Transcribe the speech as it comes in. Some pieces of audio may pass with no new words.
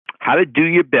how to do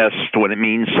your best when it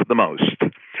means the most.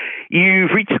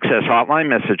 You've reached Success Hotline,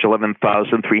 message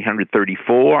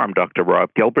 11,334. I'm Dr.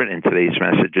 Rob Gilbert, and today's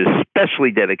message is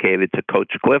specially dedicated to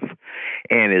Coach Cliff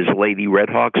and his Lady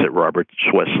Redhawks at Roberts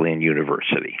Wesleyan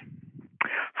University.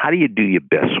 How do you do your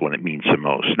best when it means the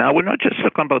most? Now, we're not just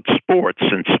talking about sports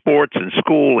and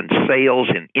school and sales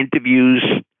and interviews.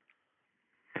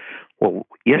 Well,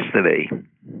 yesterday,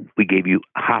 we gave you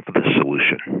half of the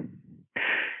solution.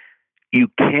 You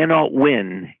cannot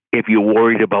win if you're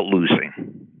worried about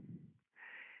losing.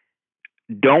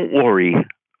 Don't worry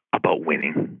about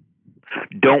winning.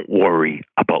 Don't worry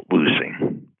about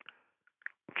losing.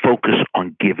 Focus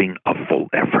on giving a full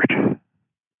effort.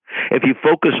 If you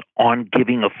focus on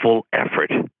giving a full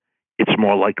effort, it's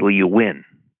more likely you win.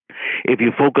 If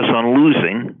you focus on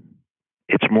losing,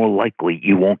 it's more likely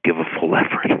you won't give a full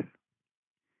effort.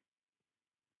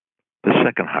 The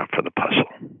second half of the puzzle.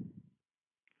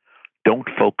 Don't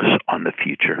focus on the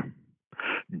future.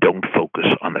 Don't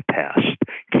focus on the past.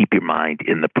 Keep your mind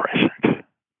in the present.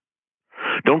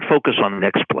 Don't focus on the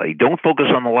next play. Don't focus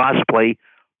on the last play.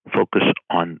 Focus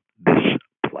on this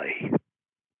play.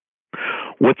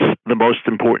 What's the most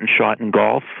important shot in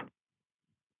golf?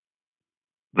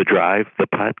 The drive, the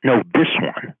putt? No, this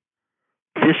one.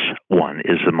 This one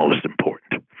is the most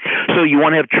important. So you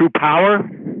want to have true power?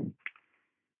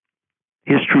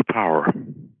 Here's true power.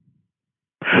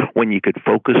 When you could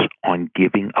focus on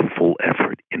giving a full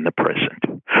effort in the present.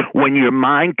 When your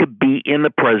mind could be in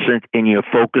the present and you're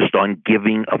focused on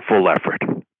giving a full effort.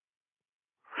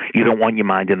 You don't want your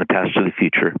mind in the past or the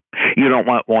future. You don't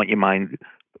want your mind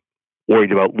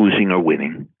worried about losing or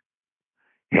winning.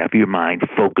 Have your mind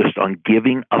focused on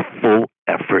giving a full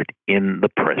effort in the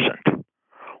present.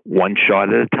 One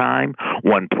shot at a time,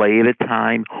 one play at a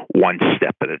time, one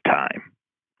step at a time.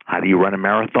 How do you run a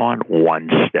marathon? One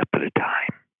step at a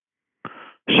time.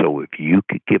 So if you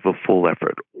could give a full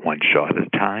effort, one shot at a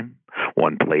time,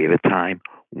 one play at a time,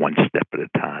 one step at a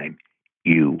time,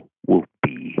 you will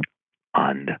be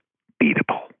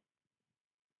unbeatable.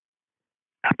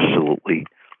 Absolutely,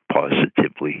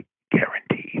 positively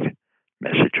guaranteed.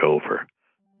 Message over.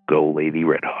 Go Lady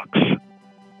Redhawks.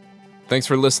 Thanks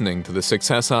for listening to the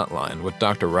Success Hotline with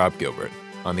Dr. Rob Gilbert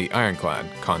on the Ironclad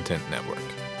Content Network.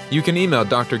 You can email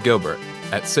Dr. Gilbert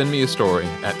at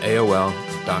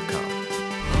sendmeastory@aol.com.